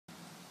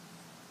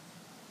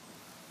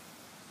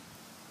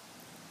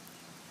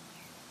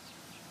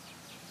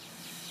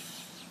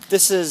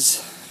This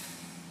is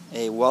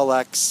a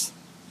Well-X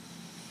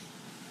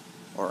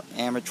or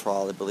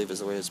Armtrol, I believe is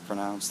the way it's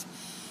pronounced.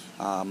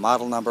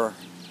 Model number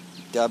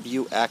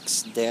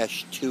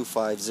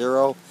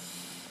WX-250.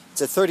 It's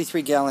a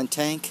 33-gallon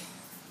tank,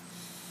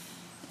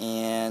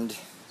 and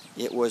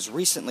it was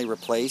recently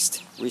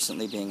replaced,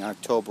 recently being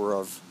October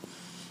of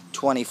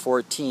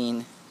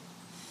 2014,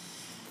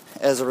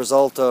 as a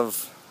result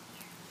of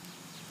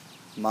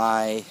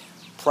my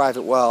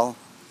private well,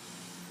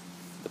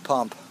 the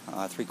pump,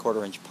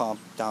 3/4 inch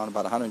pump, down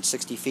about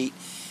 160 feet,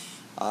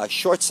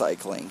 short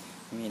cycling,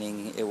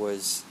 meaning it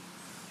was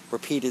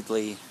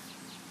repeatedly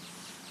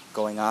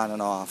going on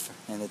and off,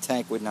 and the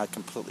tank would not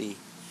completely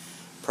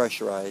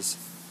pressurize.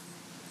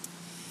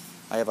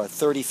 I have a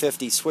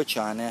 30-50 switch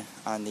on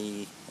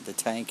the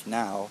tank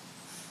now,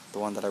 the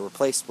one that I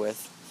replaced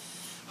with.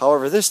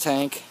 However, this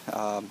tank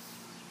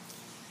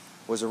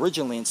was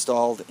originally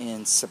installed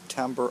in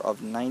September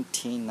of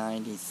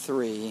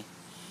 1993,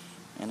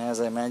 and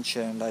as I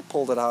mentioned, I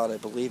pulled it out, I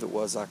believe it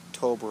was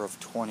October of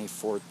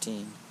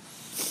 2014.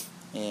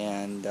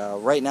 And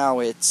right now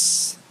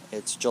it's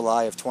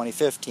July of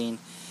 2015.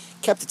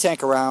 Kept the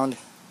tank around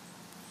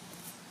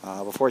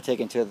before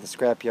taking it to the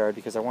scrapyard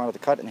because I wanted to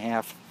cut it in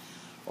half,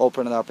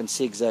 open it up, and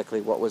see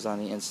exactly what was on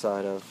the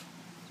inside of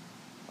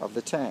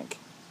the tank.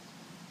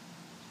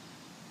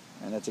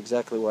 And that's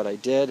exactly what I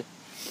did.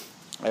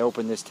 I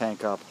opened this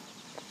tank up.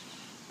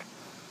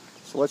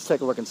 So let's take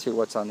a look and see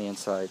what's on the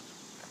inside.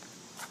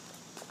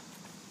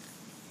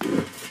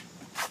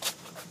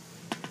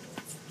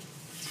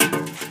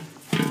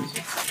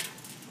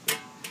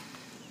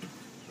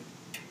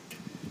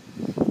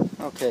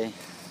 Okay,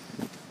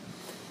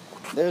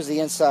 there's the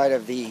inside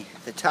of the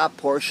top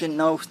portion.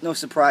 No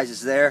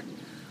surprises there.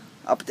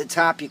 Up at the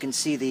top you can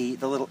see the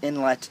little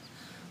inlet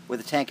where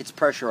the tank gets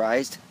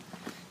pressurized,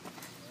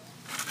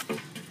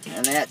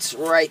 and that's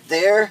right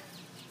there.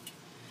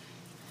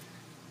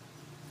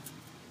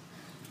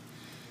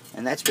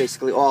 And that's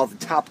basically all the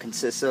top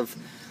consists of.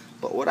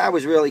 But what I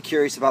was really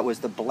curious about was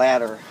the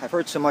bladder. I've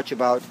heard so much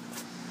about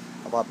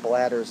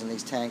bladders in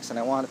these tanks, and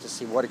I wanted to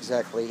see what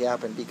exactly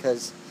happened,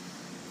 because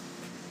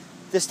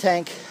this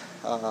tank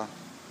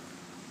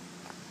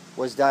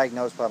was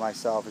diagnosed by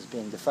myself as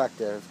being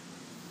defective.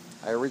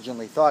 I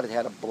originally thought it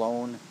had a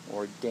blown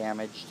or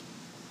damaged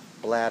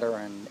bladder,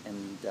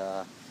 and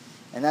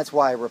that's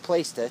why I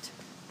replaced it.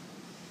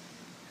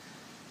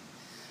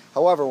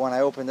 However, when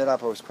I opened it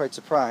up, I was quite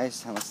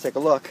surprised, and let's take a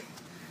look.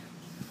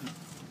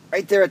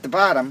 Right there at the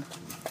bottom,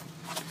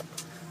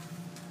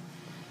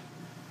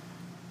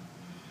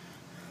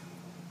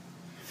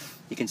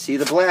 you can see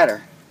the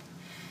bladder.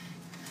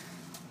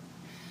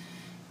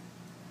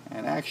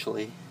 And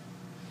actually,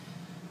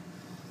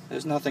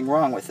 there's nothing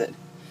wrong with it.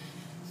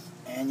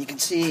 And you can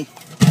see,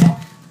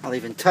 I'll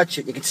even touch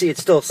it, you can see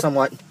it's still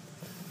somewhat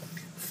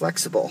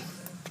flexible.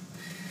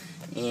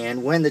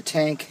 And when the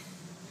tank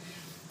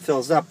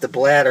fills up, the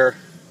bladder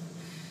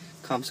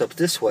comes up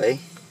this way,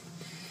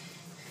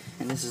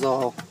 and this is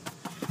all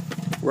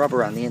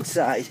rubber on the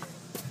inside.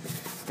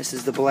 This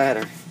is the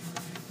bladder,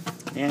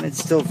 and it's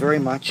still very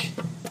much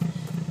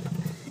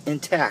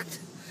intact.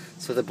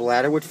 So the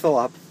bladder would fill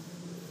up,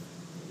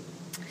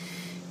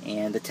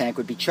 and the tank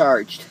would be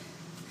charged.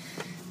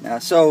 Now,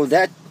 so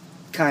that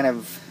kind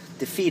of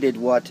defeated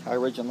what I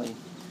originally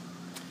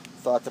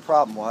thought the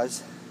problem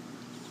was.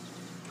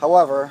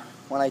 However,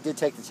 when I did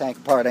take the tank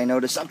apart, I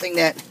noticed something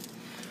that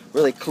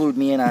really clued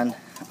me in on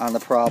the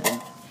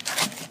problem,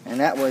 and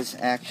that was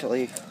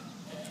actually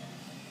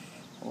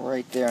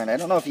right there. And I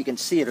don't know if you can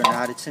see it or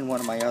not, it's in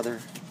one of my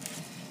other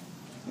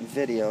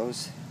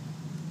videos,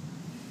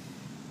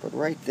 but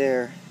right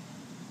there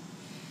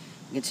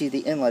you can see the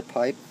inlet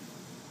pipe,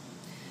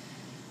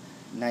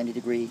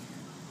 90-degree,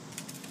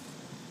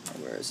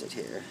 where is it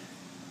here?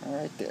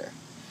 Right there.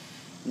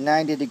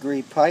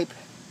 90-degree pipe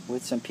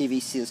with some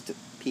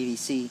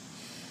PVC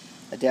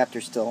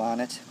adapter still on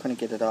it. Couldn't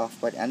get it off,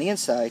 but on the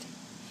inside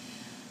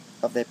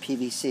of that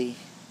PVC,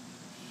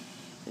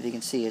 as you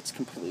can see, it's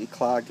completely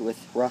clogged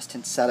with rust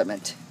and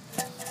sediment,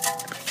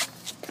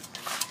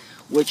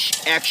 which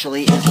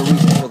actually is the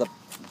reason for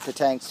the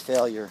tank's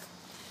failure.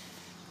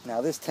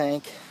 Now, this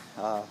tank,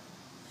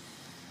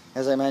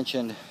 as I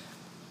mentioned,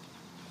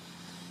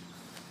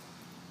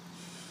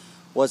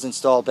 was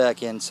installed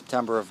back in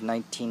September of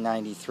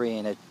 1993,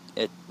 and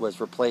it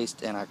was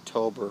replaced in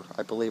October,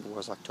 I believe it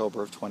was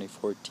October of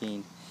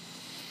 2014.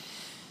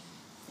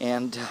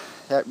 And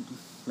that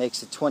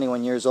makes it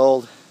 21 years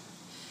old.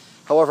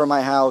 However,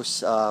 my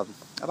house,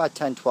 about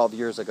 10-12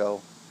 years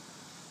ago,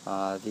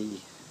 the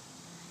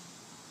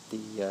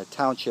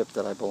township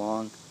that I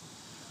belong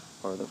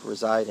or that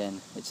reside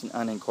in, it's an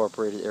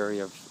unincorporated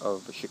area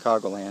of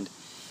Chicagoland.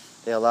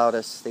 They allowed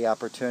us the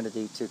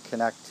opportunity to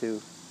connect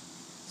to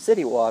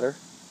city water,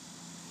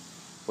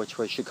 which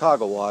was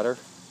Chicago water,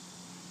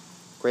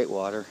 great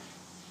water,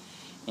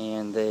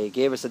 and they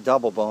gave us a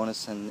double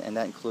bonus, and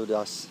that included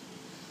us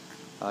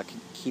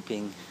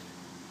keeping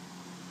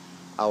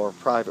our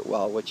private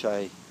well, which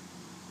I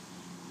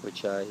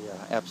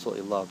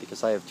absolutely love,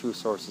 because I have two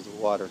sources of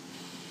water.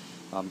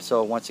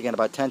 So once again,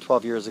 about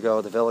 10-12 years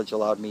ago, the village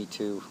allowed me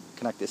to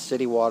connect the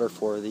city water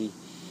for the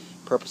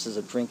purposes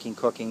of drinking,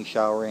 cooking,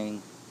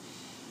 showering,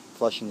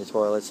 flushing the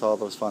toilets, all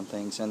those fun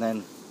things. And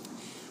then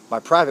my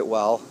private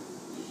well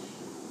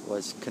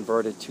was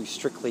converted to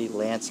strictly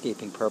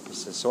landscaping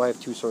purposes. So I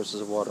have 2 sources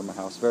of water in my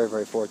house. Very,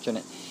 very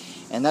fortunate.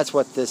 And that's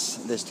what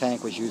this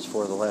tank was used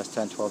for the last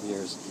 10-12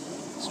 years.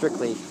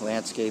 Strictly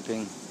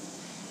landscaping.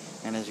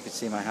 And as you can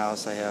see, my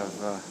house, I have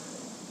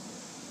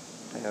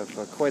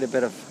quite a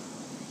bit of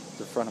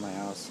the front of my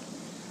house.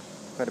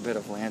 Quite a bit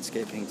of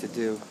landscaping to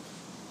do.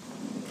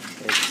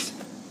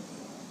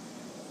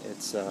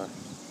 It's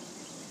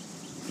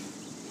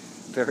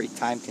very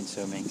time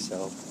consuming,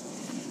 so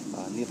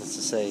needless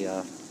to say,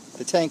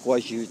 the tank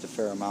was used a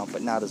fair amount,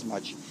 but not as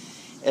much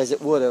as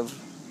it would have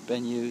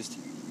been used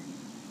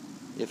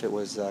if it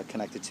was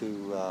connected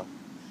to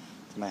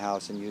my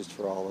house and used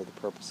for all of the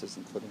purposes,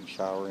 including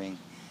showering,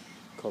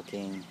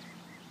 cooking,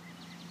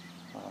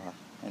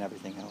 and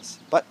everything else.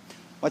 But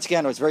once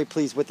again, I was very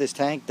pleased with this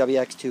tank,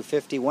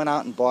 WX-250. Went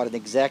out and bought an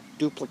exact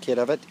duplicate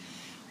of it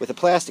with a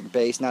plastic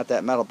base, not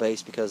that metal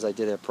base, because I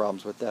did have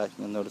problems with that.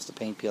 You'll notice the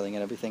paint peeling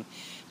and everything.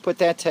 Put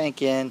that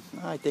tank in,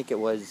 I think it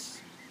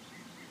was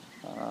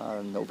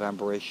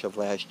November-ish of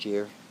last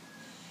year.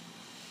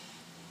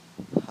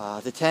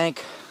 The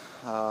tank,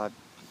 I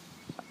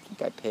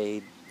think I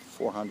paid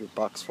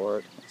 $400 for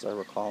it, as I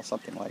recall,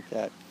 something like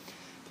that.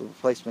 The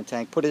replacement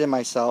tank. Put it in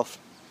myself.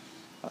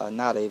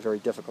 Not a very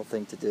difficult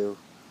thing to do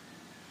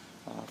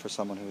for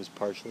someone who is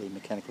partially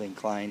mechanically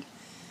inclined,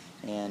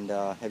 and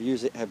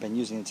have been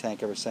using the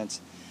tank ever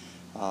since.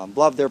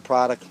 Love their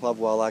product. Love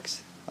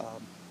Well-X.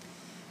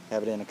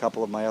 Have it in a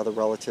couple of my other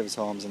relatives'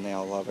 homes, and they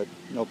all love it.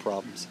 No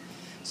problems.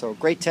 So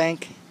great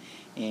tank,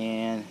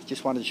 and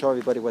just wanted to show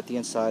everybody what the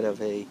inside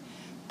of a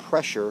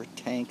pressure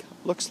tank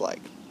looks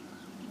like.